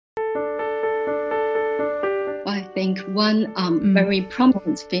think one very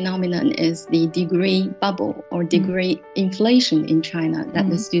prominent phenomenon is the degree bubble or degree inflation in China that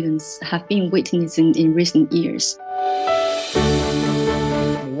the students have been witnessing in recent years.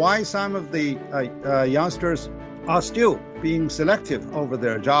 Why some of the youngsters are still being selective over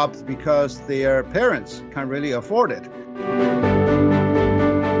their jobs because their parents can't really afford it.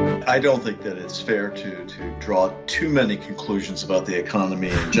 I don't think that it's fair to draw too many conclusions about the economy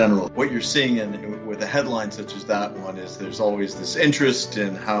in general. What you're seeing with a headline such as that one is there's always this interest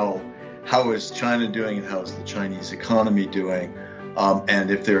in how is China doing and how is the Chinese economy doing.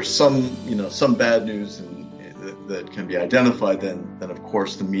 And if there's some bad news that can be identified, then of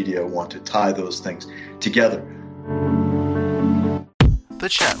course the media want to tie those things together. The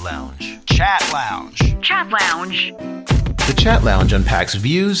Chat Lounge. Chat Lounge. Chat Lounge. The Chat Lounge unpacks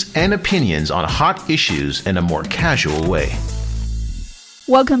views and opinions on hot issues in a more casual way.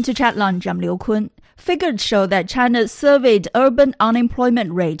 Welcome to Chat Lounge. I'm Liu Kun. Figures show that China's surveyed urban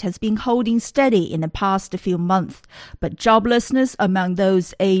unemployment rate has been holding steady in the past few months, but joblessness among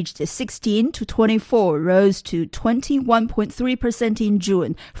those aged 16 to 24 rose to 21.3% in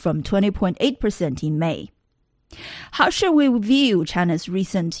June from 20.8% in May. How should we view China's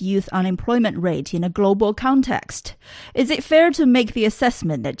recent youth unemployment rate in a global context? Is it fair to make the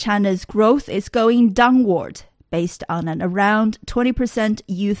assessment that China's growth is going downward based on an around 20%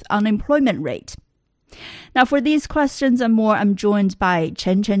 youth unemployment rate? Now, for these questions and more, I'm joined by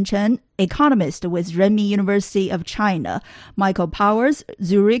Chen Chenchen, economist with Renmin University of China, Michael Powers,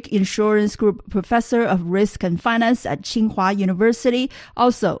 Zurich Insurance Group Professor of Risk and Finance at Tsinghua University,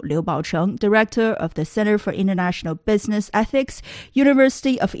 also Liu Baocheng, Director of the Center for International Business Ethics,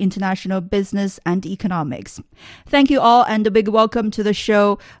 University of International Business and Economics. Thank you all, and a big welcome to the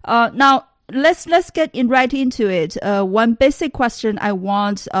show. Now, Let's get right into it. One basic question I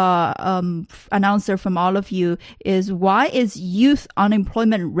want an answer from all of you is, why is youth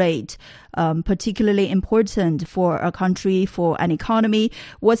unemployment rate particularly important for a country, for an economy?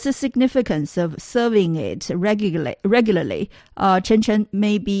 What's the significance of serving it regularly? Chen Chen,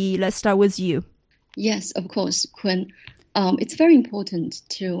 maybe let's start with you. Yes, of course, Kun. It's very important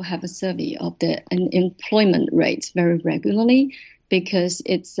to have a survey of the unemployment rate very regularly, because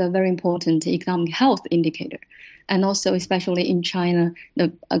it's a very important economic health indicator. And also, especially in China,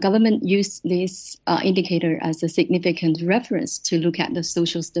 the government used this indicator as a significant reference to look at the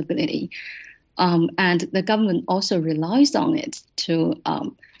social stability. And the government also relies on it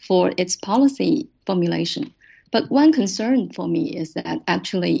for its policy formulation. But one concern for me is that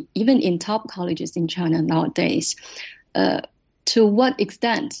actually, even in top colleges in China nowadays, to what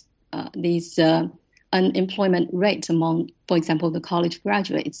extent these unemployment rate among, for example, the college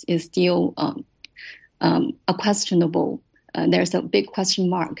graduates is still a questionable. There's a big question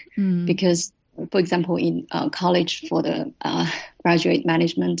mark because, for example, in college for the graduate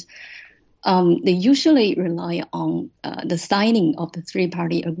management, they usually rely on the signing of the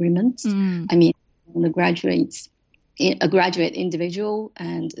three-party agreements. I mean, the a graduate individual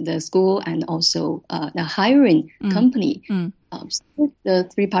and the school and also the hiring company. The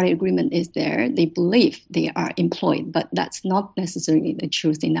three-party agreement is there. They believe they are employed, but that's not necessarily the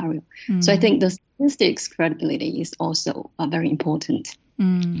true scenario. So I think the statistics credibility is also very important.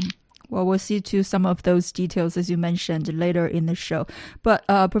 Well, we'll see to some of those details, as you mentioned, later in the show. But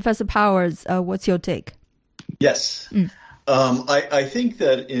Professor Powers, what's your take? Yes. I think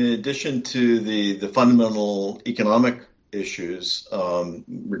that in addition to the fundamental economic issues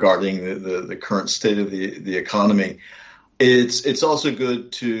regarding the current state of the economy, it's also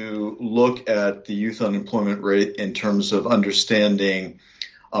good to look at the youth unemployment rate in terms of understanding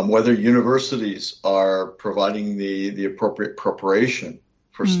whether universities are providing the appropriate preparation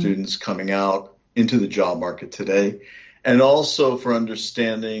for students coming out into the job market today, and also for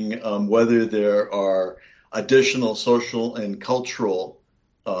understanding whether there are additional social and cultural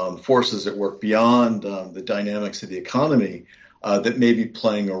forces at work beyond the dynamics of the economy that may be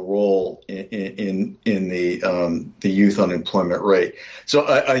playing a role in the youth unemployment rate. So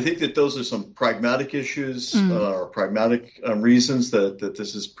I think that those are some pragmatic issues or pragmatic reasons that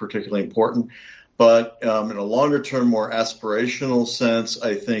this is particularly important. But in a longer term, more aspirational sense,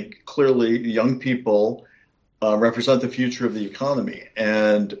 I think clearly young people represent the future of the economy.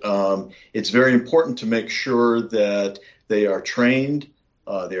 And it's very important to make sure that they are trained,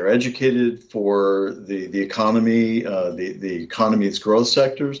 they are educated for the economy, the economy's growth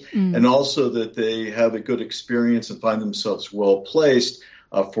sectors, and also that they have a good experience and find themselves well placed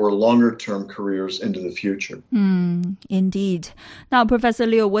for longer-term careers into the future. Indeed. Now, Professor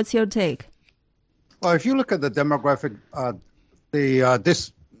Liu, what's your take? Well, if you look at the demographic,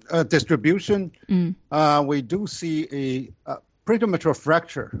 this distribution, we do see a pretty much a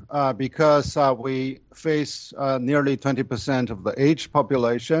fracture because we face nearly 20% of the aged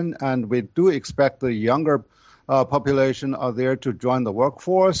population, and we do expect the younger population are there to join the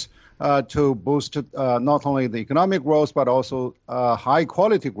workforce to boost not only the economic growth but also high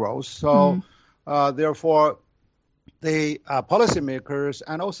quality growth. So therefore, the policymakers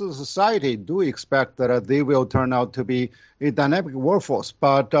and also the society do expect that they will turn out to be a dynamic workforce.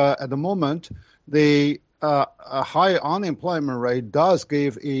 But at the moment, the high unemployment rate does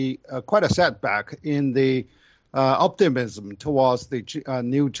give quite a setback in the optimism towards the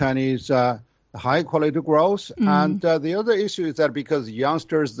new Chinese high quality growth. And the other issue is that because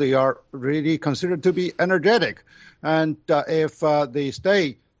youngsters, they are really considered to be energetic. And if they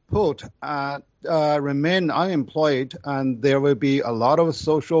stay put and remain unemployed, and there will be a lot of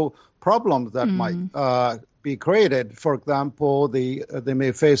social problems that might be created. For example, they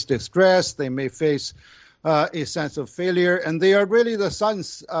may face distress, they may face a sense of failure, and they are really the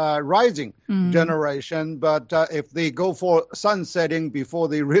sun's rising generation. But if they go for sun setting before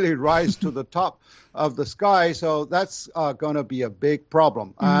they really rise to the top of the sky, so that's going to be a big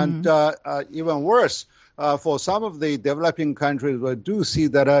problem. And even worse, for some of the developing countries, we do see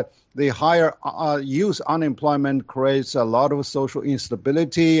that the higher youth unemployment creates a lot of social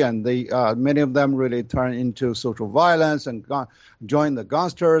instability, and many of them really turn into social violence and join the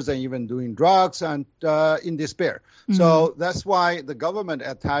gangsters and even doing drugs and in despair. So that's why the government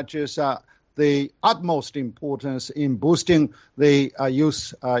attaches the utmost importance in boosting the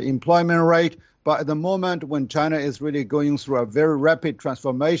youth employment rate. But at the moment, when China is really going through a very rapid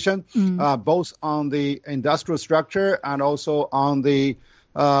transformation, both on the industrial structure and also on the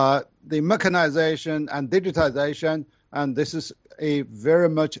mechanization and digitization, and this is very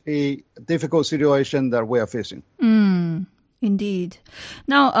much a difficult situation that we are facing. Indeed.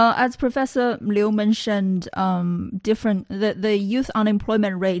 Now, as Professor Liu mentioned, the youth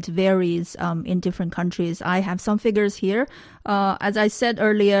unemployment rate varies in different countries. I have some figures here. As I said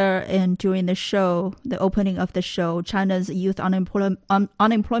earlier during the opening of the show, China's youth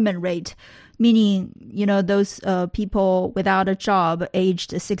unemployment rate, meaning, those people without a job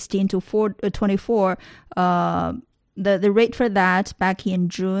aged 16 to 24, the rate for that back in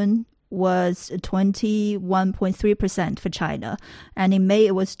June was 21.3% for China, and in May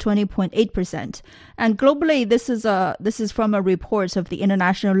it was 20.8%. And globally, this is from a report of the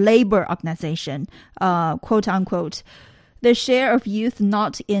International Labour Organization, quote unquote. The share of youth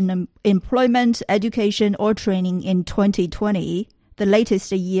not in employment, education, or training in 2020, the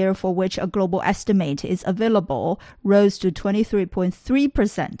latest year for which a global estimate is available, rose to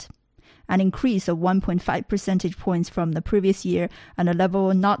 23.3%. An increase of 1.5 percentage points from the previous year, and a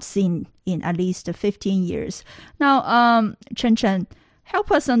level not seen in at least 15 years. Now, Chen Chen, help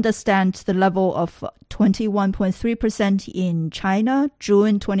us understand the level of 21.3% in China,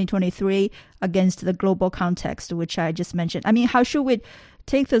 June 2023, against the global context, which I just mentioned. I mean, how should we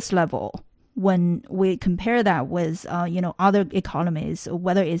take this level when we compare that with, other economies,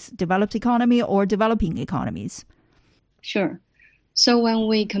 whether it's developed economy or developing economies? Sure. So when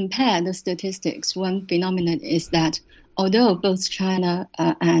we compare the statistics, one phenomenon is that although both China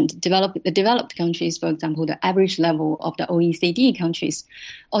and the developed countries, for example, the average level of the OECD countries,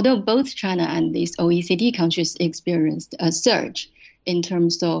 although both China and these OECD countries experienced a surge in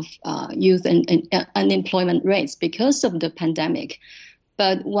terms of youth and unemployment rates because of the pandemic.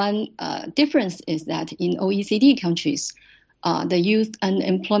 But one difference is that in OECD countries, the youth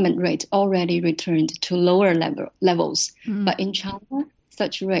unemployment rate already returned to lower levels. But in China,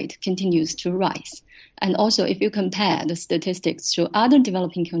 such rate continues to rise. And also, if you compare the statistics to other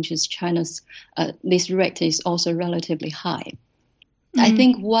developing countries, China's this rate is also relatively high. I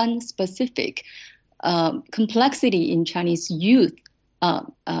think one specific complexity in Chinese youth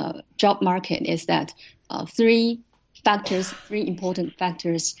job market is that three important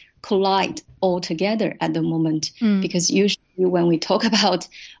factors collide all together at the moment, because usually when we talk about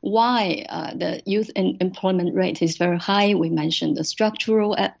why the youth employment rate is very high, we mention the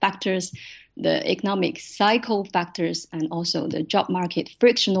structural factors, the economic cycle factors, and also the job market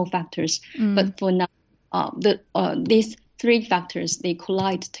frictional factors. But for now, these three factors, they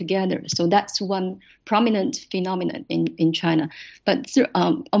collide together. So that's one prominent phenomenon in China. But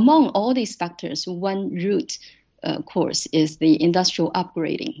among all these factors, one root course is the industrial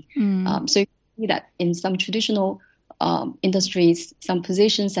upgrading. So you see that in some traditional industries, some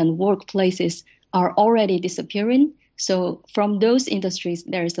positions and workplaces are already disappearing. So from those industries,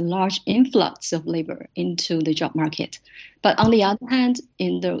 there is a large influx of labor into the job market. But on the other hand,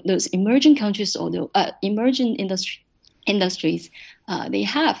 in those emerging countries or the emerging industries, they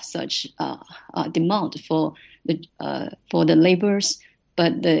have such demand for the laborers,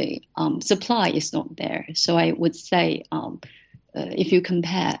 but the supply is not there. So I would say if you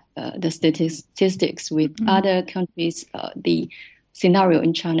compare the statistics with other countries, the scenario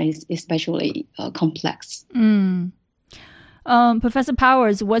in China is especially complex. Professor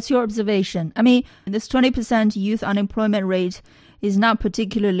Powers, what's your observation? I mean, this 20% youth unemployment rate is not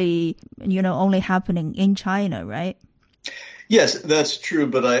particularly, only happening in China, right? Yes, that's true,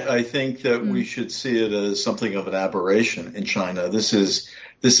 but I think that we should see it as something of an aberration in China. This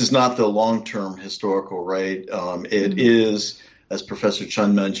is not the long-term historical rate. It is, as Professor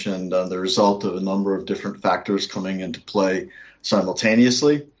Chen mentioned, the result of a number of different factors coming into play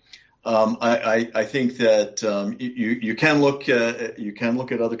simultaneously. I think that you can look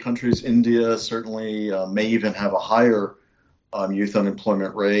at other countries. India certainly may even have a higher youth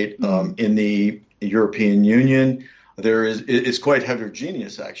unemployment rate. In the European Union, it's quite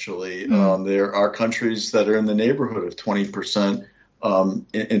heterogeneous, actually. There are countries that are in the neighborhood of 20%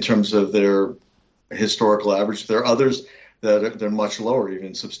 in terms of their historical average. There are others that they're much lower,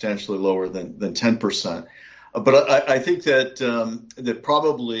 even substantially lower than 10%. But I think that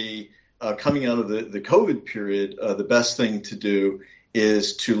probably coming out of the COVID period, the best thing to do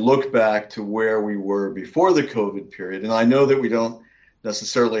is to look back to where we were before the COVID period. And I know that we don't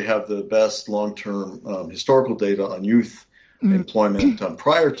necessarily have the best long-term historical data on youth employment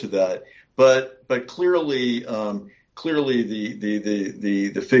prior to that, but clearly the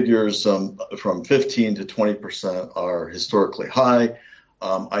figures from 15 to 20% are historically high.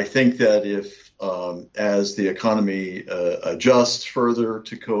 I think that if as the economy adjusts further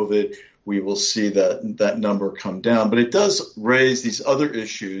to COVID, we will see that number come down. But it does raise these other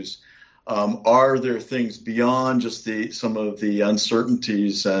issues. Are there things beyond just some of the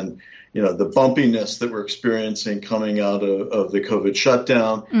uncertainties and the bumpiness that we're experiencing coming out of the COVID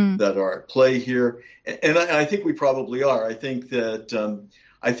shutdown that are at play here? And I think we probably are. I think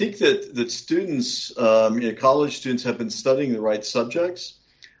that students, college students, have been studying the right subjects,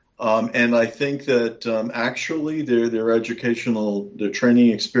 and I think that actually their training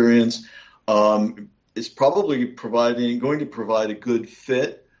experience is probably going to provide a good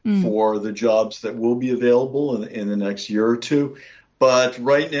fit for the jobs that will be available in the next year or two. But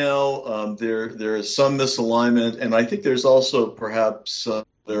right now, there is some misalignment, and I think there's also perhaps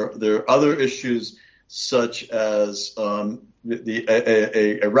there are other issues such as a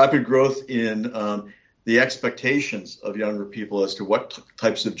rapid growth in the expectations of younger people as to what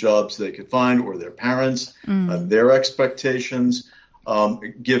types of jobs they could find, or their parents, their expectations,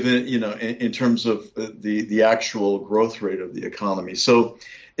 given in terms of the actual growth rate of the economy. So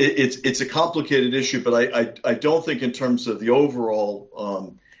it's a complicated issue, but I don't think in terms of the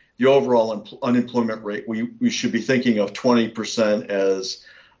overall unemployment rate we should be thinking of 20%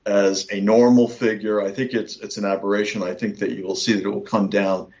 as a normal figure. I think it's an aberration. I think that you will see that it will come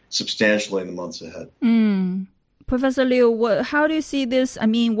down substantially in the months ahead. Professor Liu, how do you see this? I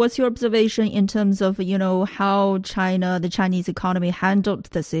mean, what's your observation in terms of how the Chinese economy handled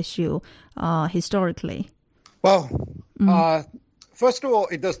this issue historically? Well, first of all,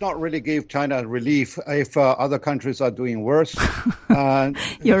 it does not really give China relief if other countries are doing worse.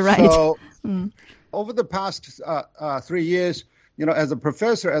 You're right. So, over the past 3 years, as a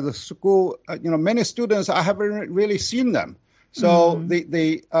professor at the school, many students, I haven't really seen them. So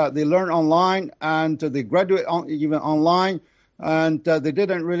they learn online, and they graduate even online, and they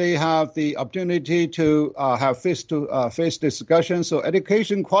didn't really have the opportunity to have face-to-face discussion. So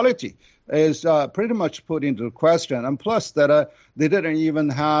education quality is pretty much put into question. And plus that they didn't even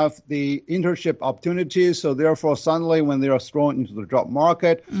have the internship opportunities. So therefore, suddenly when they are thrown into the job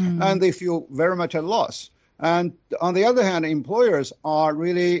market, and they feel very much at loss. And on the other hand, employers are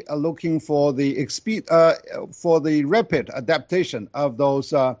really looking for the rapid adaptation of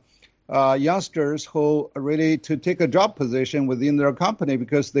those youngsters who are really to take a job position within their company,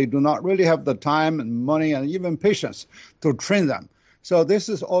 because they do not really have the time and money and even patience to train them. So this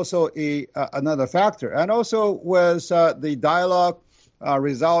is also another factor. And also was the dialogue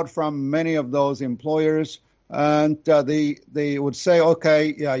result from many of those employers, and they would say,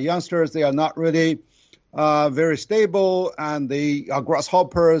 okay, youngsters, they are not really very stable, and they are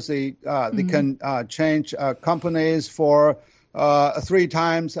grasshoppers. They can change companies for 3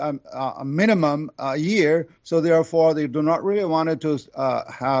 times a minimum a year. So therefore, they do not really want to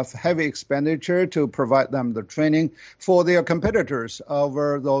have heavy expenditure to provide them the training for their competitors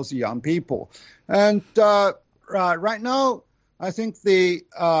over those young people. And right now, I think the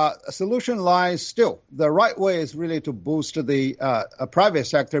solution lies still. The right way is really to boost the private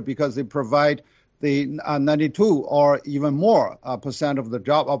sector, because they provide the 92 or even more percent of the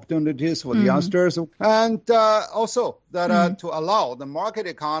job opportunities for the youngsters, and also that to allow the market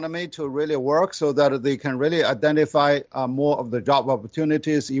economy to really work so that they can really identify more of the job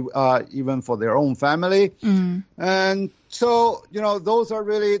opportunities even for their own family. And so, those are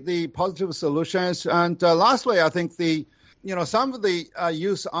really the positive solutions. And lastly, I think some of the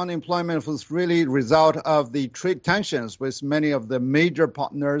youth unemployment was really result of the trade tensions with many of the major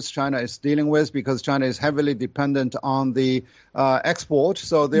partners China is dealing with, because China is heavily dependent on the export.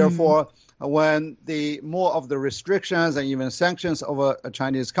 So therefore, when the more of the restrictions and even sanctions over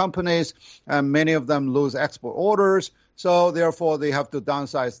Chinese companies, and many of them lose export orders. So therefore, they have to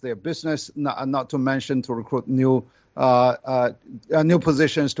downsize their business, not to mention to recruit new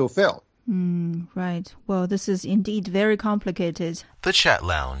positions to fill. Right. Well, this is indeed very complicated. The Chat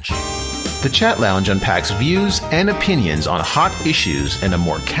Lounge. The Chat Lounge unpacks views and opinions on hot issues in a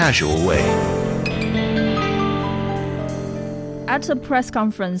more casual way. At a press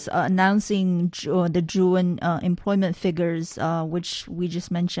conference announcing the June employment figures, which we just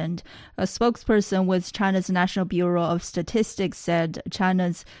mentioned, a spokesperson with China's National Bureau of Statistics said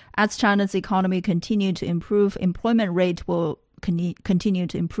as China's economy continue to improve, employment rate will continue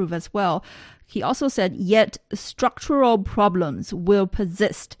to improve as well. He also said, yet structural problems will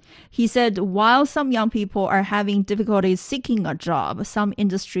persist. He said, while some young people are having difficulties seeking a job, some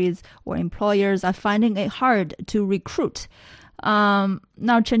industries or employers are finding it hard to recruit. Now,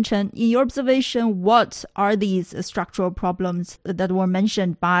 Chen Chen, in your observation, what are these structural problems that were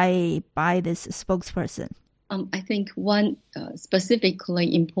mentioned by this spokesperson? I think one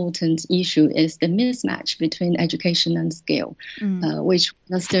specifically important issue is the mismatch between education and skill, which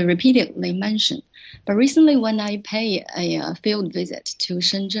was repeatedly mentioned. But recently, when I pay a field visit to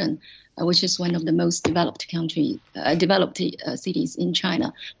Shenzhen, which is one of the most developed cities in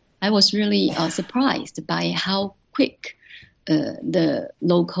China, I was really surprised by how quick the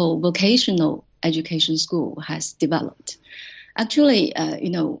local vocational education school has developed. Actually,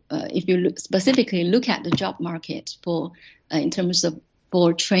 if you specifically look at the job market in terms of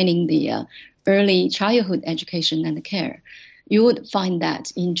for training the early childhood education and care, you would find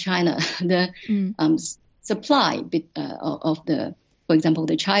that in China the supply of for example,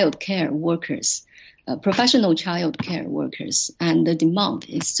 the child care workers, professional child care workers, and the demand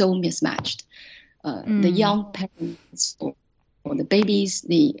is so mismatched. The young parents or the babies,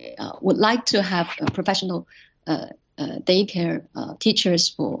 they would like to have professional daycare teachers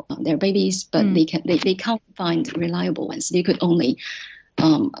for their babies, but they can't find reliable ones. They could only,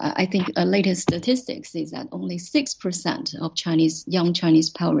 I think, latest statistics is that only 6% of young Chinese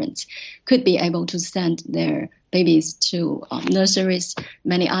parents could be able to send their babies to nurseries.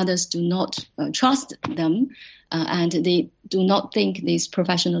 Many others do not trust them, and they do not think these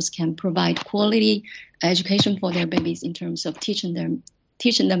professionals can provide quality education for their babies in terms of teaching them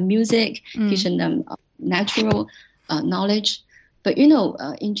music, teaching them natural knowledge. But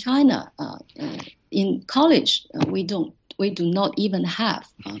in China, in college, we do not even have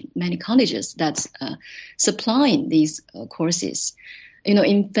many colleges that's supplying these courses.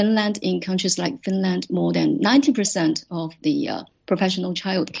 In Finland, in countries like Finland, more than 90% of the professional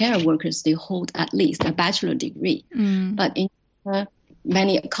child care workers, they hold at least a bachelor degree. But in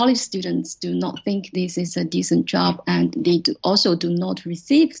many college students do not think this is a decent job, and they also do not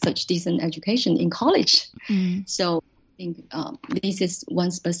receive such decent education in college. So I think this is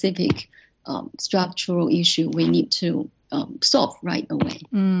one specific structural issue we need to solve right away.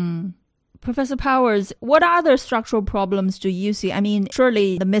 Professor Powers, what other structural problems do you see? I mean,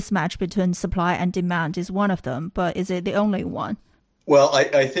 surely the mismatch between supply and demand is one of them, but is it the only one? Well,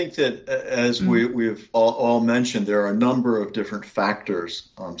 I think that as we've all mentioned, there are a number of different factors.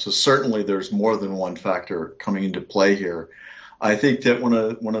 So certainly there's more than one factor coming into play here. I think that one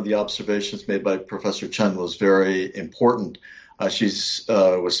of the observations made by Professor Chen was very important. She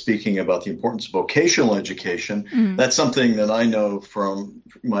was speaking about the importance of vocational education. That's something that I know from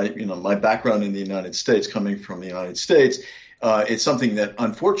my background in the United States, coming from the United States. It's something that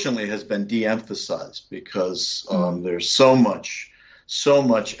unfortunately has been de-emphasized because there's so much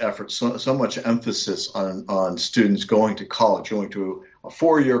effort, so much emphasis on students going to college, going to a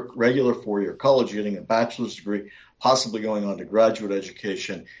regular four-year college, getting a bachelor's degree, possibly going on to graduate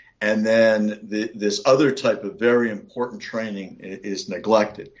education. And then this other type of very important training is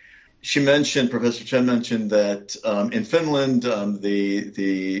neglected. Professor Chen mentioned that in Finland,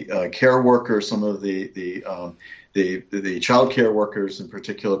 the care workers, some of the child care workers in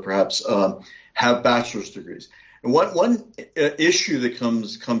particular, perhaps have bachelor's degrees. And one issue that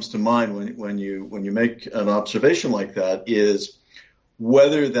comes to mind when you make an observation like that is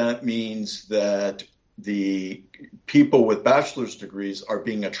whether that means that the people with bachelor's degrees are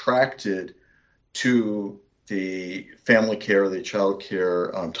being attracted to the family care, the child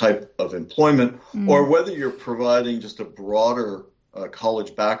care type of employment, or whether you're providing just a broader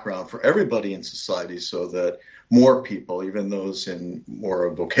college background for everybody in society so that more people, even those in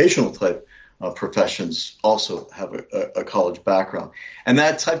more vocational type professions, also have a college background. And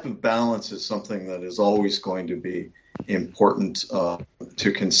that type of balance is something that is always going to be important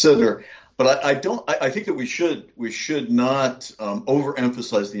to consider. But I think that we should not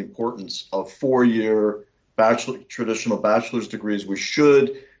overemphasize the importance of 4-year traditional bachelor's degrees. We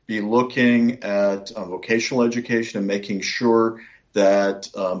should be looking at vocational education and making sure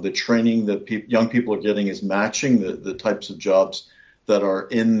that the training that young people are getting is matching the types of jobs that are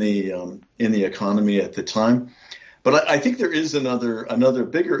in the economy at the time. But I think there is another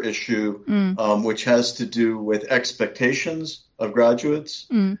bigger issue, which has to do with expectations of graduates.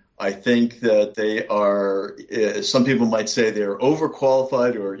 I think that they are. Some people might say they're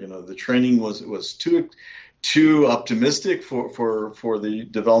overqualified, or the training was too optimistic for the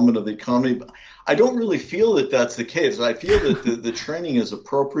development of the economy. But I don't really feel that that's the case. I feel that the training is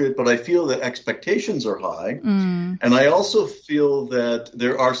appropriate, but I feel that expectations are high, and I also feel that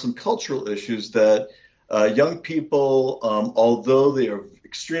there are some cultural issues that. Young people, although they are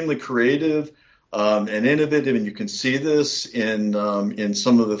extremely creative and innovative, and you can see this in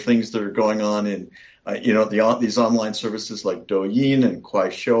some of the things that are going on in these online services like Douyin and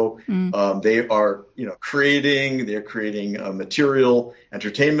Kuaishou. They are creating material,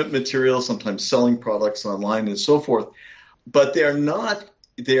 entertainment material, sometimes selling products online and so forth. But they are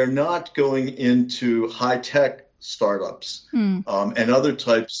not going into high tech startups and other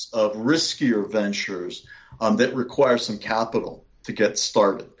types of riskier ventures that require some capital to get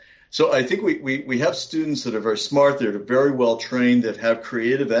started. So I think we have students that are very smart, they're very well trained, that have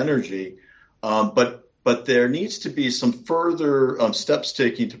creative energy, but there needs to be some further steps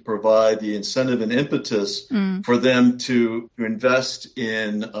taken to provide the incentive and impetus for them to invest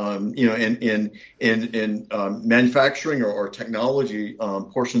in manufacturing or technology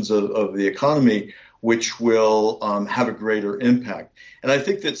portions of the economy, which will have a greater impact. And I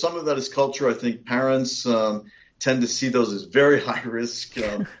think that some of that is culture. I think parents tend to see those as very high-risk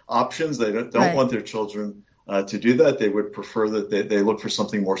options. They don't want their children to do that. They would prefer that they look for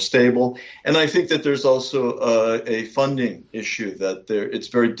something more stable. And I think that there's also a funding issue, that it's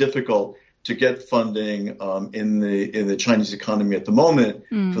very difficult to get funding in the Chinese economy at the moment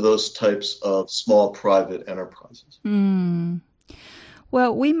for those types of small private enterprises.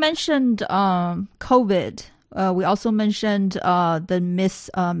 Well, we mentioned COVID. We also mentioned the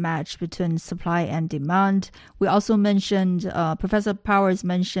mismatch between supply and demand. We also mentioned, Professor Powers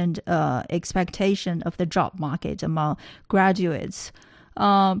mentioned expectation of the job market among graduates.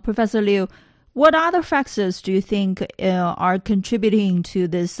 Professor Liu, what other factors do you think are contributing to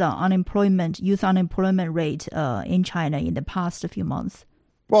this youth unemployment rate in China in the past few months?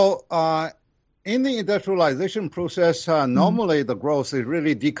 Well, in the industrialization process, normally the growth is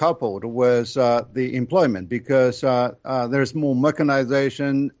really decoupled with the employment, because there's more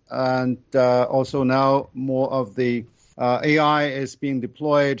mechanization, and also now more of the AI is being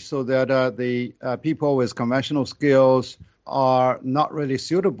deployed, so that the people with conventional skills are not really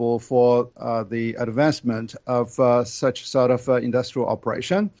suitable for the advancement of such sort of industrial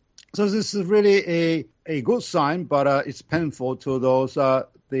operation. So this is really a good sign, but it's painful to those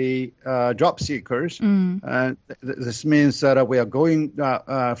the job seekers. And this means that we are going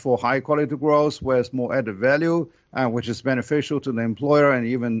for high quality growth with more added value, which is beneficial to the employer and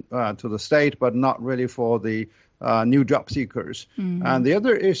even to the state, but not really for the new job seekers. And the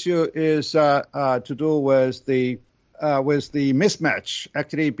other issue is to do with the mismatch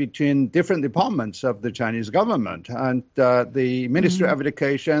actually between different departments of the Chinese government. And the Ministry of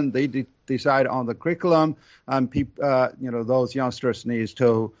Education, they decide on the curriculum, and those youngsters need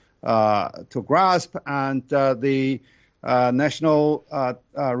to grasp. And the National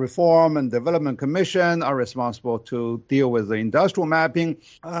Reform and Development Commission are responsible to deal with the industrial mapping.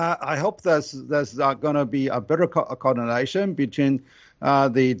 I hope there's going to be a better coordination between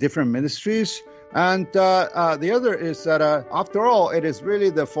the different ministries. And the other is that, after all, it is really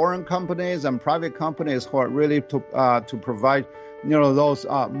the foreign companies and private companies who are really to provide, those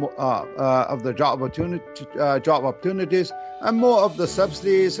of the job opportunities, and more of the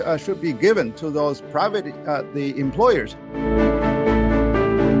subsidies should be given to those private the employers.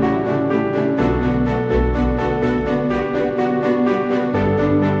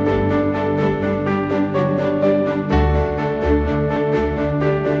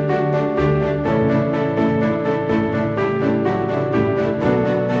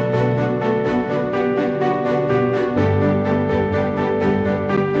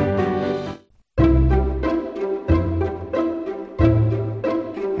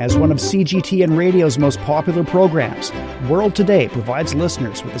 As one of CGTN Radio's most popular programs, World Today provides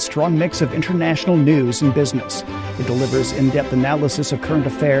listeners with a strong mix of international news and business. It delivers in-depth analysis of current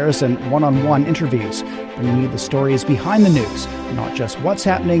affairs and one-on-one interviews, bringing you the stories behind the news, not just what's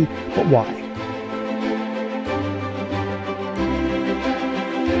happening, but why.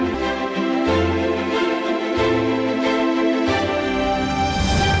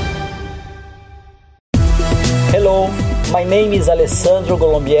 Hello, my name is Alessandro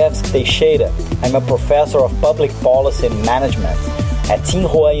Golombiewski Teixeira. I'm a professor of public policy and management at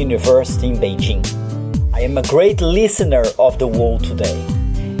Tsinghua University in Beijing. I am a great listener of The World Today.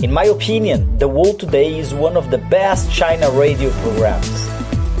 In my opinion, The World Today is one of the best China radio programs.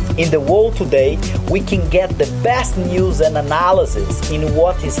 In The World Today, we can get the best news and analysis in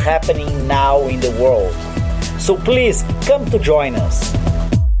what is happening now in the world. So please come to join us.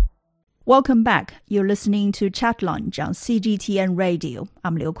 Welcome back. You're listening to Chat Lounge on CGTN Radio.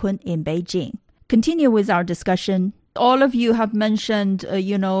 I'm Liu Kun in Beijing. Continue with our discussion. All of you have mentioned,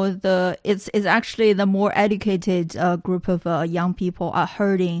 it's actually the more educated group of young people are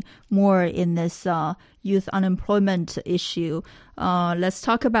hurting more in this youth unemployment issue. Let's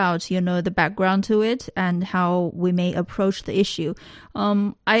talk about, the background to it and how we may approach the issue.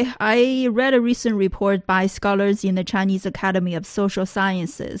 I read a recent report by scholars in the Chinese Academy of Social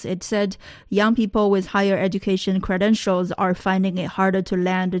Sciences. It said young people with higher education credentials are finding it harder to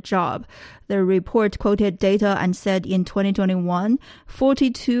land a job. The report quoted data and said in 2021,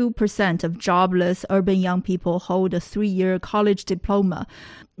 42% of jobless urban young people hold a 3-year college diploma.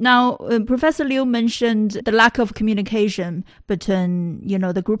 Now, Professor Liu mentioned the lack of communication between,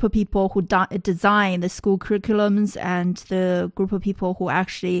 the group of people who design the school curriculums and the group of people who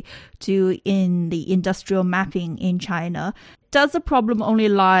actually do in the industrial mapping in China. Does the problem only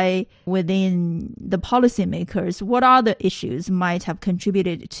lie within the policymakers? What other issues might have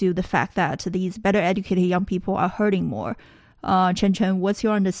contributed to the fact that these better educated young people are hurting more? Chen Chen, what's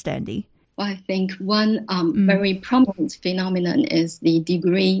your understanding? Well, I think one very prominent phenomenon is the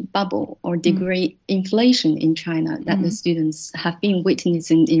degree bubble or degree inflation in China that the students have been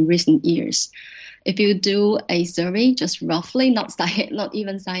witnessing in recent years. If you do a survey, just roughly, not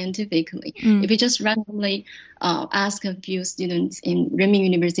even scientifically, if you just randomly ask a few students in Renmin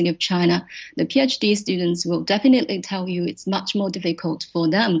University of China, the PhD students will definitely tell you it's much more difficult for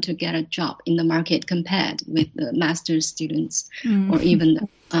them to get a job in the market compared with the master's students or even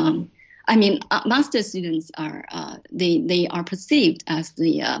master's students are they are perceived as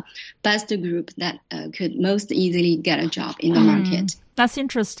the best group that could most easily get a job in the market. That's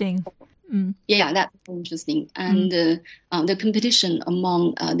interesting. Yeah, that's interesting. And the competition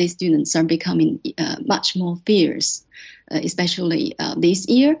among these students are becoming much more fierce, especially this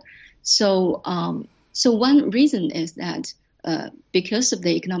year. So one reason is that because of the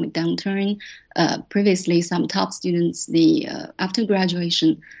economic downturn, previously some top students, after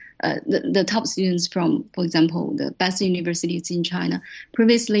graduation, the top students from, for example, the best universities in China,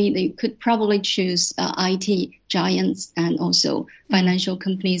 previously they could probably choose IT giants and also financial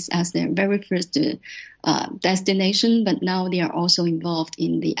companies as their very first destination, but now they are also involved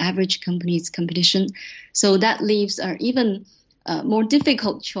in the average companies competition. So that leaves an even more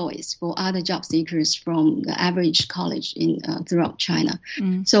difficult choice for other job seekers from the average college throughout China.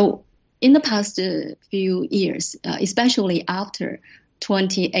 So in the past few years, especially after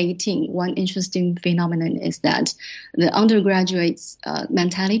 2018, one interesting phenomenon is that the undergraduates'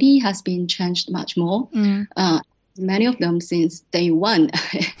 mentality has been changed much more. Many of them, since day one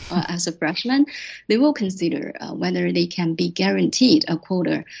as a freshman, they will consider whether they can be guaranteed a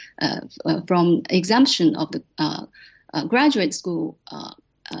quota from exemption of the graduate school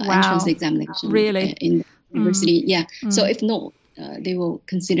entrance examination. Really? In the university. Yeah. So if not, they will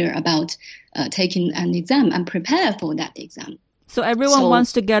consider about taking an exam and prepare for that exam. So everyone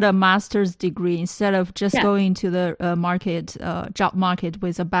wants to get a master's degree instead of just going to the job market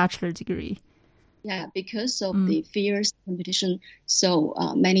with a bachelor degree. Yeah, because of the fierce competition, so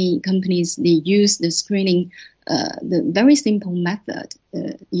many companies, they use the screening, the very simple method,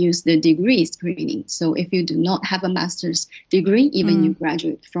 use the degree screening. So if you do not have a master's degree, even you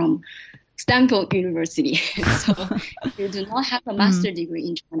graduate from Stanford University, so if you do not have a master's degree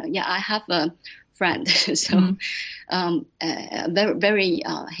in China, I have a friend. So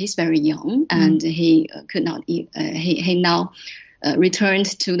he's very young, and he could not. He now returned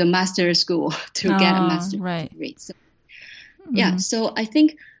to the master's school to get a master's degree. So, so I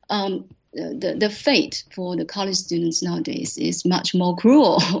think the fate for the college students nowadays is much more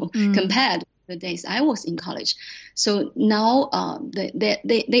cruel compared the days I was in college. So now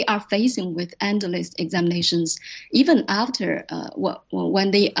they are facing with endless examinations. Even after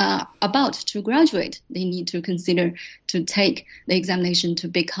when they are about to graduate, they need to consider to take the examination to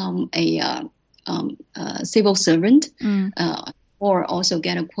become a civil servant, or also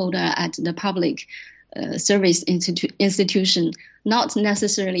get a quota at the public service institution, not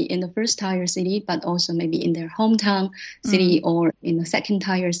necessarily in the first tier city, but also maybe in their hometown city or in the second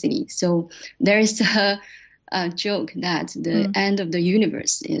tier city. So there is a joke that the end of the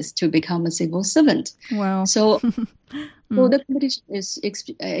universe is to become a civil servant. Wow. So, so the competition is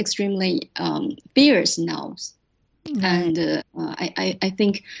extremely fierce now. And I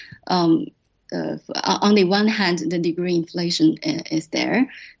think on the one hand, the degree inflation is there.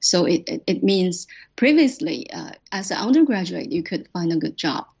 So it means previously, as an undergraduate, you could find a good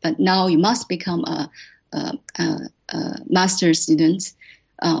job, but now you must become a master's student.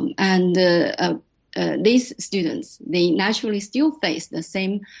 And these students, they naturally still face the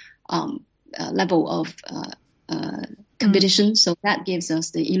same level of competition. So that gives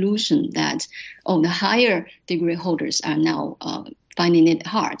us the illusion that, the higher degree holders are now finding it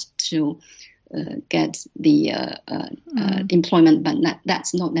hard to get the employment, but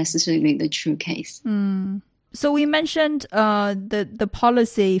that's not necessarily the true case. So we mentioned the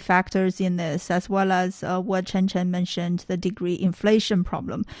policy factors in this, as well as what Chen Chen mentioned, the degree inflation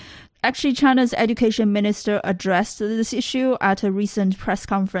problem. Actually, China's education minister addressed this issue at a recent press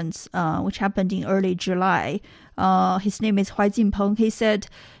conference, which happened in early July. His name is Huai Jinpeng. He said,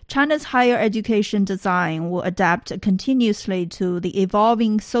 China's higher education design will adapt continuously to the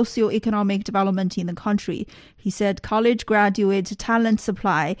evolving socio-economic development in the country. He said college graduate talent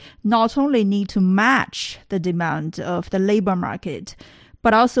supply not only need to match the demand of the labor market,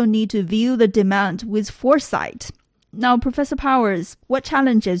 but also need to view the demand with foresight. Now, Professor Powers, what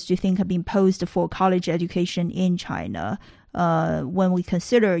challenges do you think have been posed for college education in China when we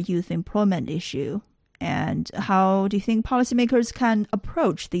consider youth employment issue? And how do you think policymakers can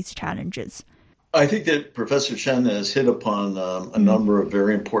approach these challenges? I think that Professor Chen has hit upon a number of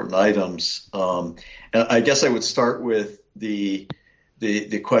very important items. And I guess I would start with the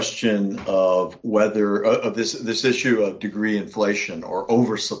question of whether of this issue of degree inflation or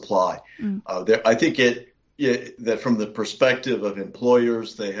oversupply. I think that from the perspective of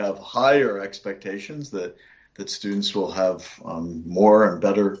employers, they have higher expectations that students will have more and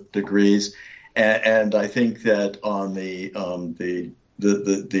better degrees. And I think that on the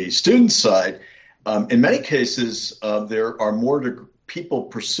student side, in many cases, there are more people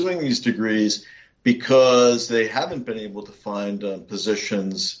pursuing these degrees because they haven't been able to find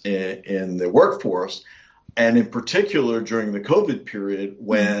positions in the workforce, and in particular during the COVID period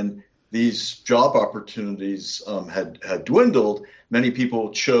when these job opportunities had dwindled. Many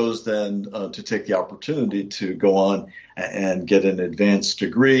people chose then to take the opportunity to go on and get an advanced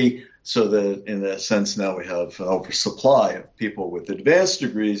degree. So that in a sense now we have an oversupply of people with advanced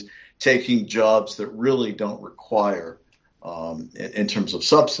degrees taking jobs that really don't require, in terms of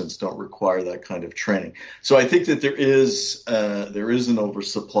substance, don't require that kind of training. So I think that there is an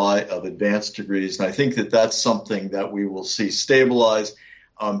oversupply of advanced degrees, and I think that that's something that we will see stabilize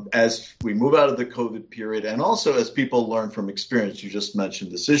as we move out of the COVID period, and also as people learn from experience. You just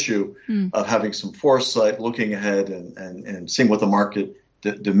mentioned this issue of having some foresight, looking ahead, and seeing what the market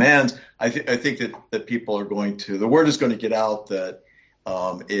demands. I think that people are going to, the word is going to get out that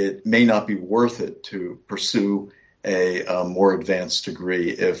it may not be worth it to pursue a more advanced degree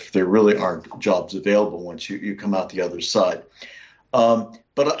if there really aren't jobs available once you come out the other side.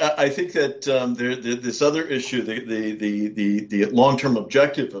 But I think that this other issue, the long-term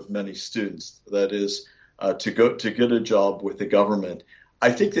objective of many students, that is to get a job with the government,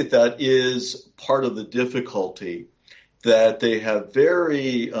 I think that is part of the difficulty. That they have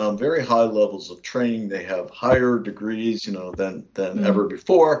very high levels of training. They have higher degrees, than ever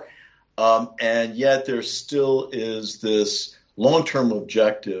before, and yet there still is this long-term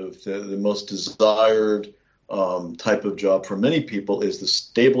objective. The most desired type of job for many people is the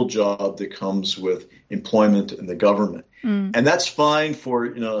stable job that comes with employment in the government, and that's fine for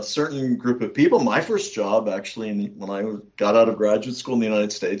a certain group of people. My first job, actually, when I got out of graduate school in the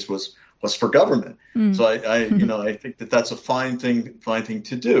United States, was for government. So I think that that's a fine thing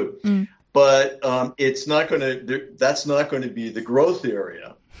to do. But that's not going to be the growth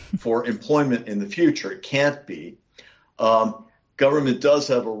area for employment in the future. It can't be. Government does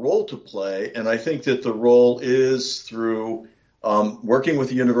have a role to play, and I think that the role is through working with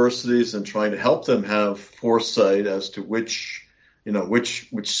the universities and trying to help them have foresight as to which which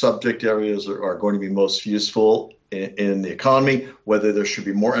subject areas are going to be most useful in the economy, whether there should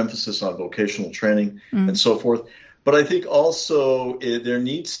be more emphasis on vocational training and so forth. But I think also there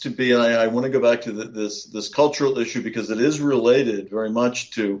needs to be, and I want to go back to this cultural issue because it is related very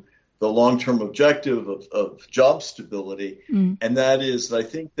much to the long-term objective of job stability, and that is that I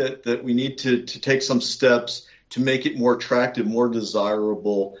think that we need to take some steps to make it more attractive, more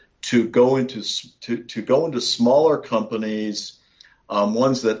desirable to go into smaller companies,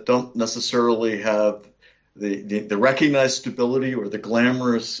 ones that don't necessarily have the recognized stability or the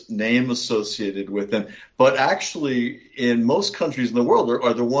glamorous name associated with them, but actually in most countries in the world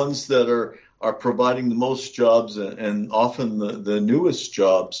are the ones that are providing the most jobs and often the newest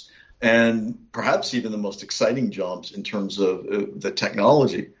jobs and perhaps even the most exciting jobs in terms of the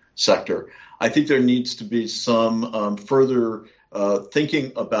technology sector. I think there needs to be some further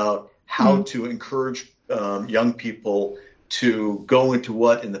thinking about how to encourage young people to go into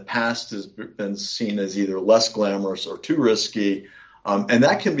what in the past has been seen as either less glamorous or too risky. And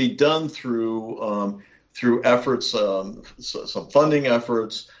that can be done through efforts, some funding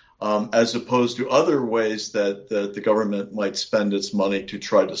efforts, as opposed to other ways that the government might spend its money to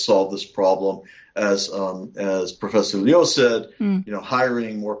try to solve this problem. As Professor Liu said,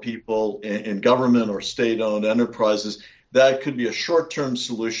 hiring more people in government or state-owned enterprises, that could be a short-term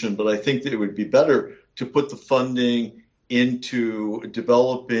solution, but I think that it would be better to put the funding into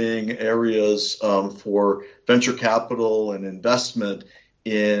developing areas for venture capital and investment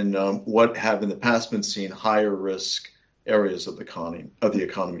in what have in the past been seen higher risk areas of the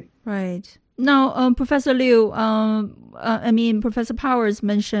economy. Right. Now, Professor Liu, Professor Powers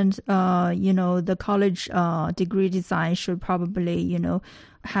mentioned, the college degree design should probably,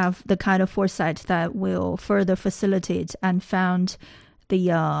 have the kind of foresight that will further facilitate and found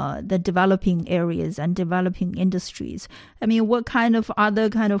the developing areas and developing industries. What kind of other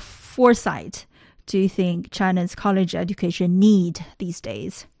kind of foresight do you think China's college education need these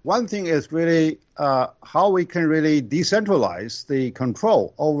days? One thing is really how we can really decentralize the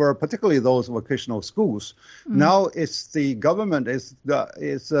control over particularly those vocational schools. Now it's the government is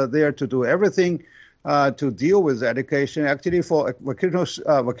there to do everything to deal with education. Actually, for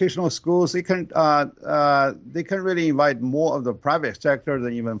vocational schools, they can really invite more of the private sector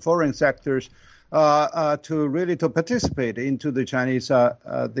than even foreign sectors to participate into the Chinese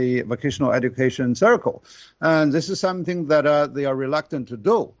the vocational education circle, and this is something that they are reluctant to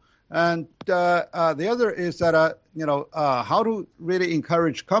do. And the other is that how to really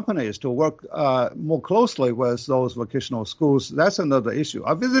encourage companies to work more closely with those vocational schools. That's another issue.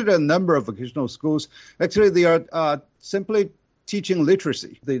 I visited a number of vocational schools. Actually, they are simply teaching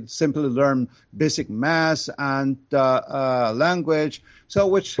literacy. They simply learn basic math and language, so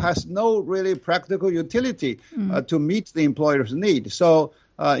which has no really practical utility to meet the employer's need. So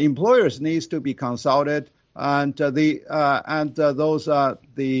employers needs to be consulted. And the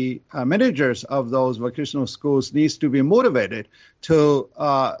managers of those vocational schools needs to be motivated to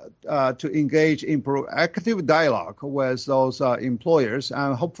engage in proactive dialogue with those employers,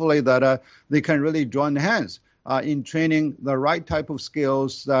 and hopefully that they can really join hands in training the right type of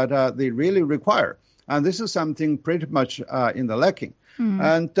skills that they really require. And this is something pretty much in the lacking.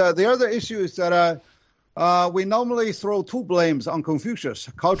 And the other issue is that we normally throw two blames on Confucius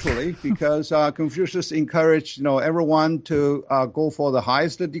culturally because Confucius encouraged everyone to go for the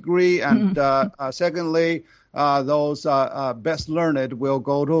highest degree, and secondly, those best learned will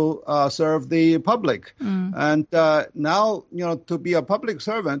go to serve the public. And now to be a public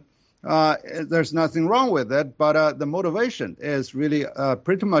servant, there's nothing wrong with it, but the motivation is really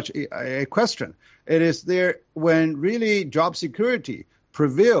pretty much a question. It is there when really job security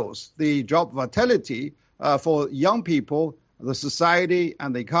prevails, the job vitality for young people, the society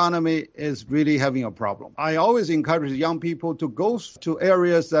and the economy is really having a problem. I always encourage young people to go to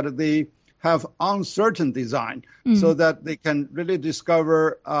areas that they have uncertain design so that they can really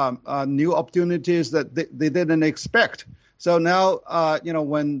discover new opportunities that they didn't expect. So now,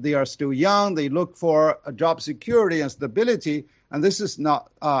 when they are still young, they look for a job security and stability. And this is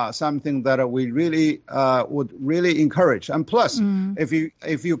not something that we really would really encourage. And plus,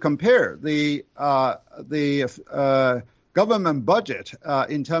 if you compare the government budget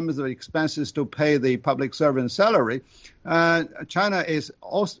in terms of expenses to pay the public servant salary, China is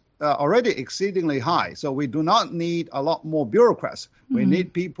also already exceedingly high. So we do not need a lot more bureaucrats. We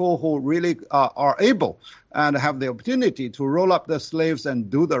need people who really are able and have the opportunity to roll up their sleeves and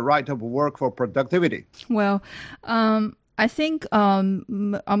do the right type of work for productivity. Well, I think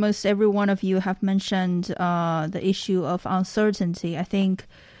almost every one of you have mentioned the issue of uncertainty. I think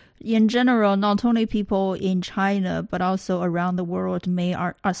in general, not only people in China, but also around the world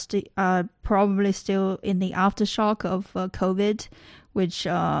are probably still in the aftershock of COVID, which,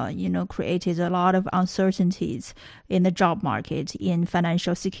 created a lot of uncertainties in the job market, in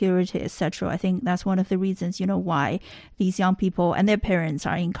financial security, etc. I think that's one of the reasons, why these young people and their parents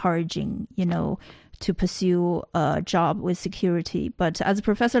are encouraging, to pursue a job with security. But as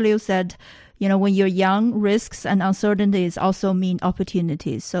Professor Liu said, when you're young, risks and uncertainties also mean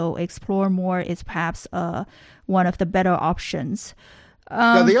opportunities. So explore more is perhaps one of the better options.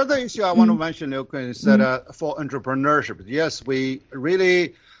 The other issue I want to mention, Liu Kun, is that for entrepreneurship, yes, we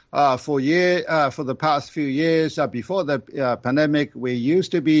really, for the past few years, before the pandemic, we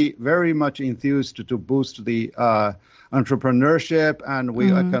used to be very much enthused to boost the entrepreneurship, and we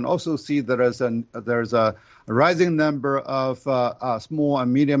can also see there's a rising number of small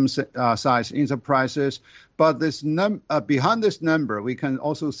and medium-sized enterprises. But this behind this number, we can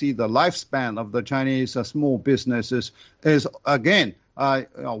also see the lifespan of the Chinese small businesses is again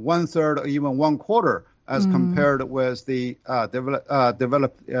 1/3 or even 1/4 as compared with the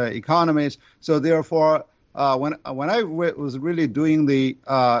developed economies. So therefore, when I was really doing the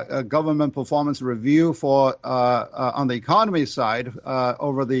government performance review for on the economy side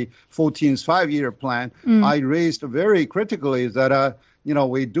over the 14th five-year plan, I raised very critically that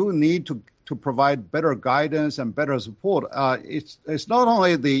we do need to provide better guidance and better support. It's not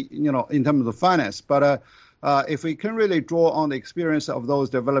only in terms of finance, but if we can really draw on the experience of those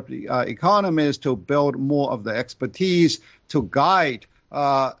developed economies to build more of the expertise to guide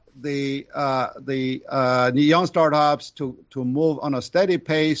the young startups to move on a steady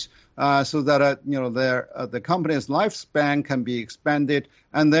pace, so that the company's lifespan can be expanded,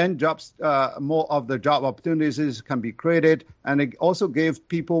 and then more of the job opportunities can be created, and it also gives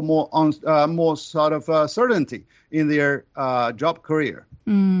people more sort of certainty in their job career.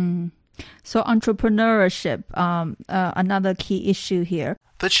 So entrepreneurship, another key issue here.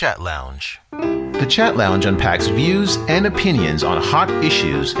 The Chat Lounge. The Chat Lounge unpacks views and opinions on hot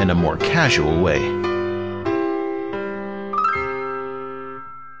issues in a more casual way.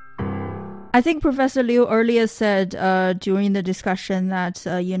 I think Professor Liu earlier said during the discussion that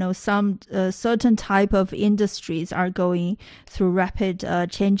some certain type of industries are going through rapid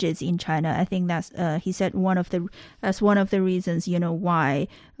changes in China. I think that's he said that's one of the reasons why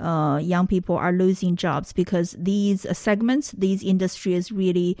young people are losing jobs, because these segments, these industries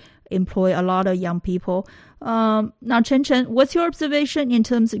really employ a lot of young people. Now, Chen Chen, what's your observation in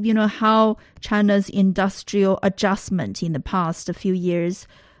terms of how China's industrial adjustment in the past few years?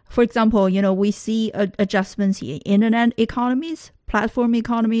 For example, we see adjustments in internet economies, platform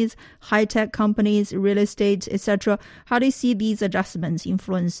economies, high-tech companies, real estate, etc. How do you see these adjustments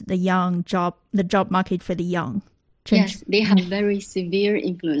influence the job market for the young? Yes, they have very severe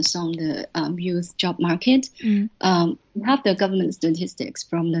influence on the youth job market. We have the government statistics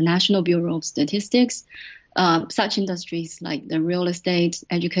from the National Bureau of Statistics. Such industries like the real estate,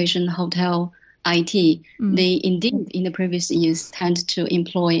 education, hotel, IT, they indeed in the previous years tend to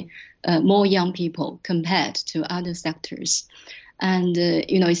employ more young people compared to other sectors. And,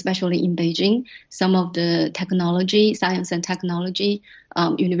 especially in Beijing, some of the science and technology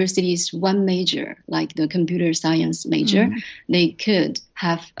universities, one major, like the computer science major, they could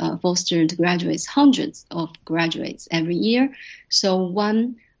have fostered hundreds of graduates every year. So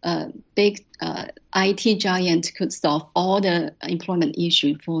one big IT giant could solve all the employment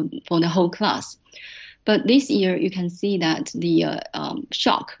issue for the whole class. But this year, you can see that the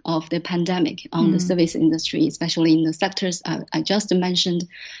shock of the pandemic on the service industry, especially in the sectors I just mentioned,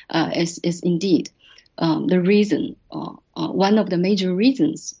 is indeed the reason, one of the major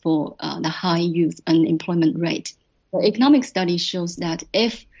reasons for the high youth unemployment rate. The economic study shows that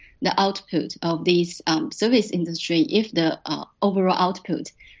if the output of these service industry, if the overall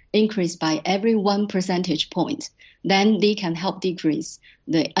output increase by every 1 percentage point, then they can help decrease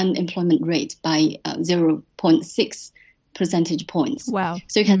the unemployment rate by 0.6 percentage points. Wow.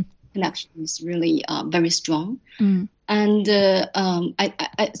 So connection is really very strong. And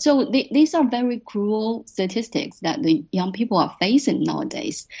so these are very cruel statistics that the young people are facing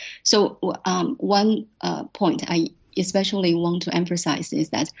nowadays. So one point I especially want to emphasize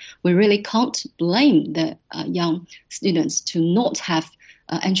is that we really can't blame the young students to not have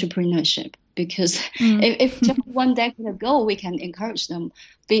entrepreneurship, because if just 1 decade ago we can encourage them,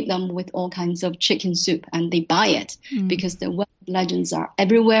 feed them with all kinds of chicken soup, and they buy it because the web legends are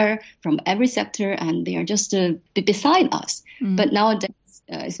everywhere from every sector, and they are just beside us. But nowadays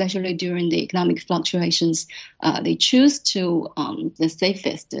especially during the economic fluctuations, they choose to the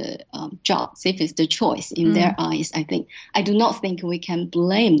safest job, safest choice in their eyes. I do not think we can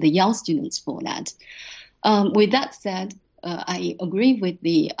blame the young students for that. With that said, I agree with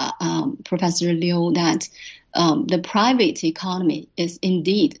the Professor Liu that the private economy is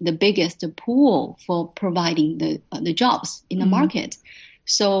indeed the biggest pool for providing the jobs in the market.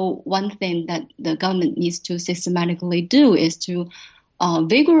 So one thing that the government needs to systematically do is to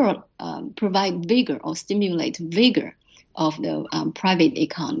provide vigor or stimulate vigor of the private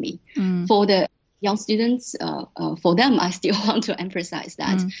economy. For the young students, for them, I still want to emphasize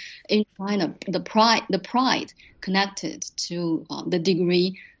that in China, the pride connected to the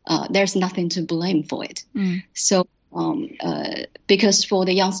degree, there's nothing to blame for it. So, because for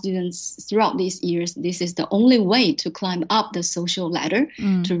the young students throughout these years, this is the only way to climb up the social ladder,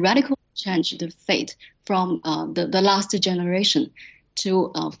 to radically change the fate from the last generation,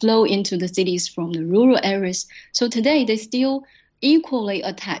 to flow into the cities from the rural areas. So today, they still equally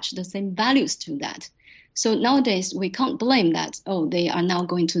attach the same values to that. So nowadays, we can't blame that, they are now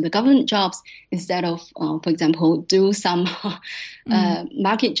going to the government jobs instead of, for example, do some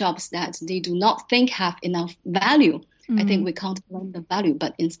market jobs that they do not think have enough value. I think we can't blame the value,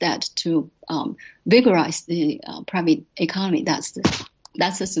 but instead to vigorize the private economy. That's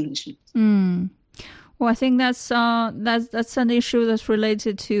the solution. Well, I think that's an issue that's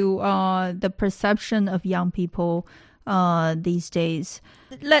related to the perception of young people these days.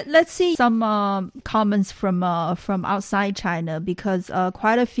 Let's see some comments from outside China, because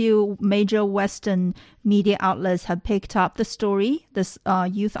quite a few major Western media outlets have picked up the story, this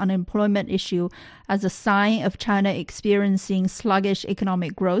youth unemployment issue, as a sign of China experiencing sluggish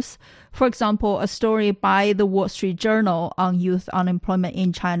economic growth. For example, a story by the Wall Street Journal on youth unemployment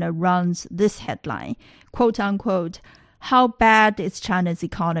in China runs this headline, quote unquote, "How bad is China's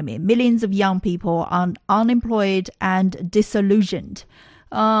economy? Millions of young people are unemployed and disillusioned."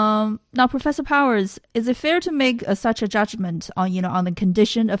 Now, Professor Powers, is it fair to make such a judgment on the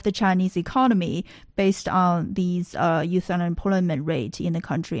condition of the Chinese economy based on these youth unemployment rate in the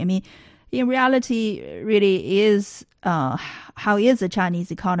country? I mean, in reality, really is how is the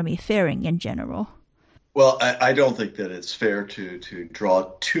Chinese economy faring in general? Well, I don't think that it's fair to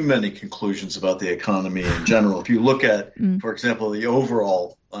draw too many conclusions about the economy in general. If you look at, for example, the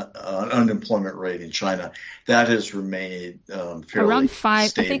overall unemployment rate in China, that has remained fairly around 5,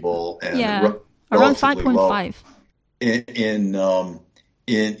 stable, I think, and around 5.5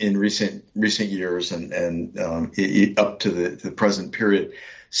 in recent years and up to the present period.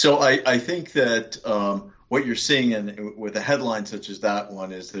 So I think that what you're seeing with a headline such as that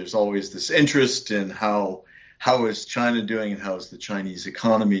one is there's always this interest in how is China doing and how is the Chinese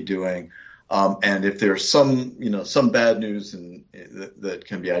economy doing. And if there's some bad news that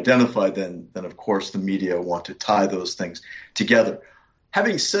can be identified, then of course the media want to tie those things together.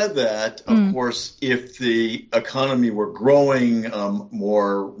 Having said that, of course, if the economy were growing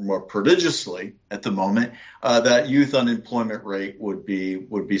more prodigiously at the moment, that youth unemployment rate would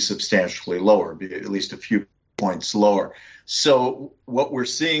be substantially lower, be at least a few points lower. So what we're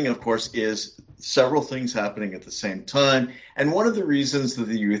seeing, of course, is several things happening at the same time. And one of the reasons that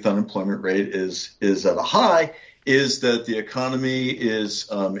the youth unemployment rate is at a high is that the economy is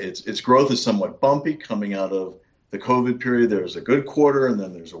its growth is somewhat bumpy coming out of the COVID period. There's a good quarter and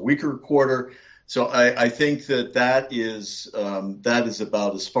then there's a weaker quarter. So I think that is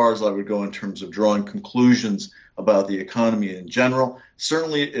about as far as I would go in terms of drawing conclusions about the economy in general.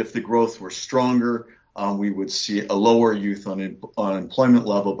 Certainly, if the growth were stronger, we would see a lower youth unemployment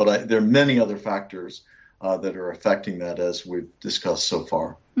level. But there are many other factors that are affecting that, as we've discussed so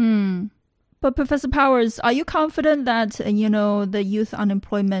far. But Professor Powers, are you confident that, the youth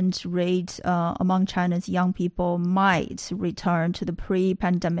unemployment rate among China's young people might return to the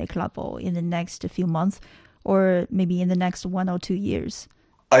pre-pandemic level in the next few months, or maybe in the next 1 or 2 years?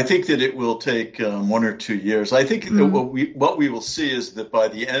 I think that it will take 1 or 2 years. I think that what we will see is that by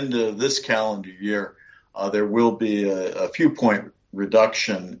the end of this calendar year, there will be a few point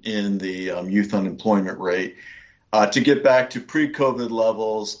reduction in the youth unemployment rate. To get back to pre-COVID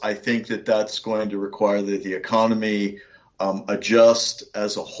levels, I think that that's going to require that the economy adjust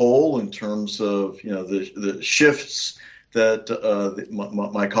as a whole in terms of the shifts that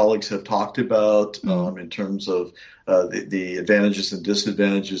my colleagues have talked about in terms of the advantages and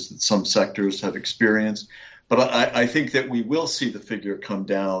disadvantages that some sectors have experienced. But I think that we will see the figure come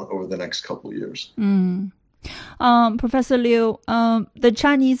down over the next couple of years. Professor Liu, the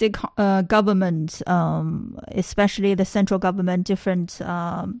Chinese government, especially the central government, different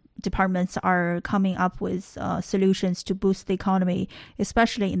departments are coming up with solutions to boost the economy,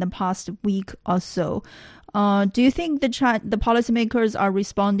 especially in the past week or so. Do you think the policymakers are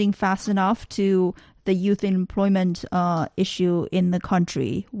responding fast enough to the youth employment issue in the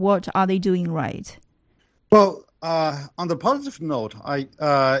country? What are they doing right? Well, on the positive note,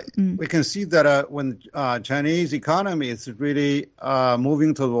 we can see that when Chinese economy is really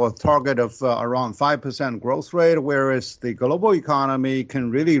moving to a target of around 5% growth rate, whereas the global economy can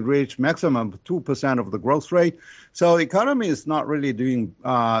really reach maximum 2% of the growth rate. So economy is not really doing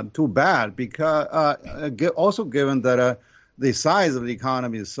too bad, because also given that the size of the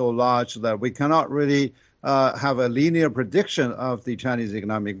economy is so large that we cannot really have a linear prediction of the Chinese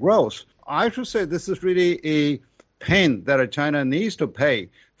economic growth. I should say this is really a pain that China needs to pay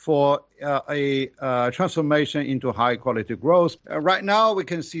for a transformation into high-quality growth. Right now, we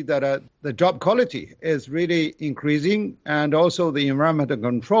can see that the job quality is really increasing, and also the environmental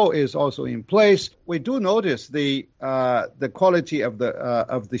control is also in place. We do notice the quality of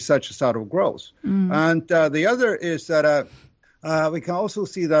the such sort of growth. And the other is that we can also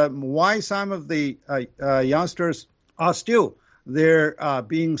see that why some of the youngsters are still they're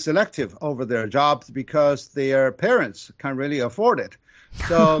being selective over their jobs, because their parents can really afford it.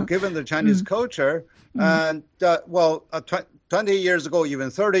 So given the Chinese culture, and 20 years ago, even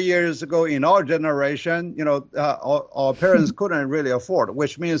 30 years ago, in our generation, our parents couldn't really afford,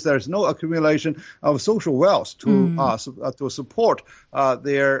 which means there's no accumulation of social wealth to support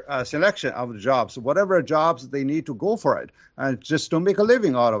their selection of jobs. Whatever jobs they need to go for it, and just to make a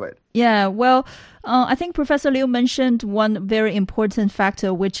living out of it. Yeah, well, I think Professor Liu mentioned one very important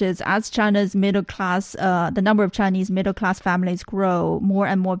factor, which is as China's middle class, the number of Chinese middle class families grow, more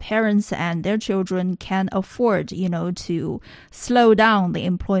and more parents and their children can afford, to slow down the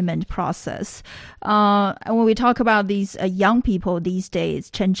employment process. And when we talk about these young people these days,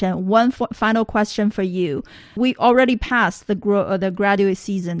 Chen Chen, one final question for you. We already passed the graduate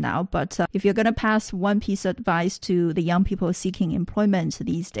season now, but if you're going to pass one piece of advice to the young people seeking employment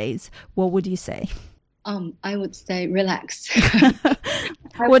these days, what would you say? I would say relax.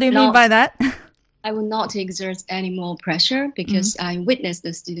 What do you mean by that? I will not exert any more pressure, because I witnessed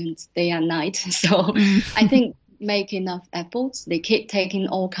the students day and night. So I think make enough efforts. They keep taking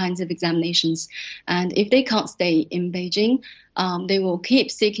all kinds of examinations. And if they can't stay in Beijing, they will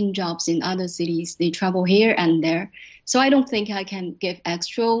keep seeking jobs in other cities. They travel here and there. So I don't think I can give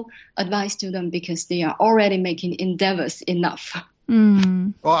extra advice to them, because they are already making endeavors enough.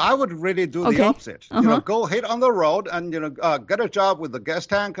 Well, I would really do the opposite. Go hit on the road and get a job with the gas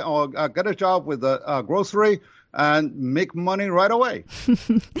tank, or get a job with the grocery, and make money right away.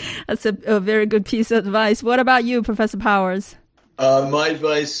 That's a very good piece of advice. What about you, Professor Powers? My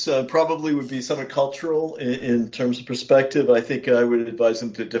advice probably would be somewhat cultural in terms of perspective. I think I would advise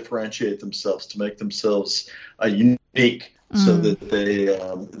them to differentiate themselves, to make themselves unique, so that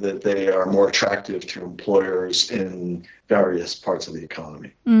they are more attractive to employers in various parts of the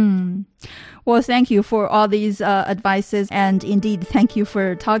economy. Well, thank you for all these advices, and indeed, thank you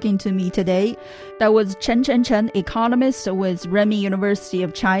for talking to me today. That was Chen Chenchen, economist with Renmin University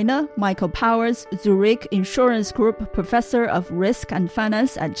of China, Michael Powers, Zurich Insurance Group Professor of Risk and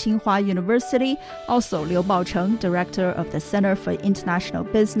Finance at Tsinghua University, also Liu Baocheng, Director of the Center for International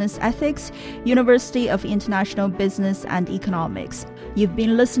Business Ethics, University of International Business and Economics. You've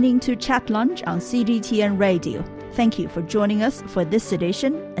been listening to Chat Lunch on CGTN Radio. Thank you for joining us for this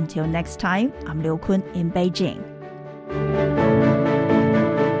edition. Until next time, I'm Liu Kun in Beijing.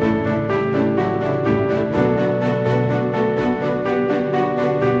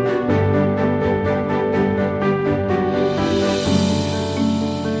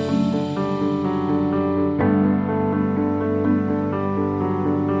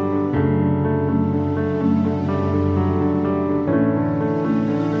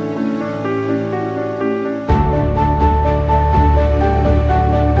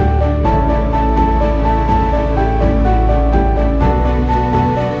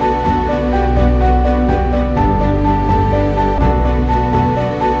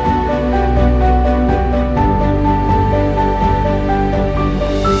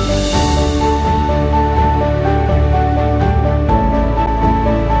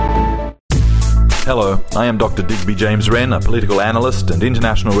 Hello, I am Dr. Digby James Wren, a political analyst and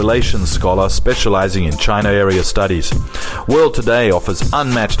international relations scholar specializing in China area studies. World Today offers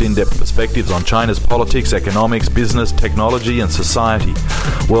unmatched in-depth perspectives on China's politics, economics, business, technology and society.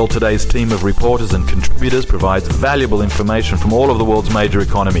 World Today's team of reporters and contributors provides valuable information from all of the world's major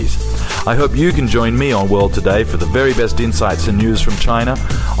economies. I hope you can join me on World Today for the very best insights and news from China,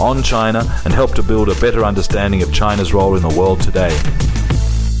 on China, and help to build a better understanding of China's role in the world today.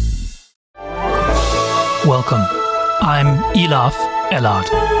 Welcome. I'm Elaf Elad,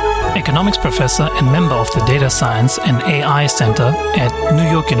 economics professor and member of the Data Science and AI Center at New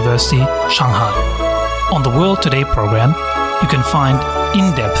York University, Shanghai. On the World Today program, you can find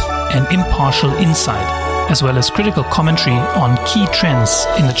in-depth and impartial insight, as well as critical commentary on key trends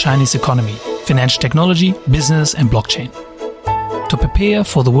in the Chinese economy, financial technology, business, and blockchain. To prepare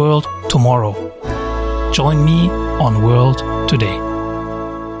for the world tomorrow, join me on World Today.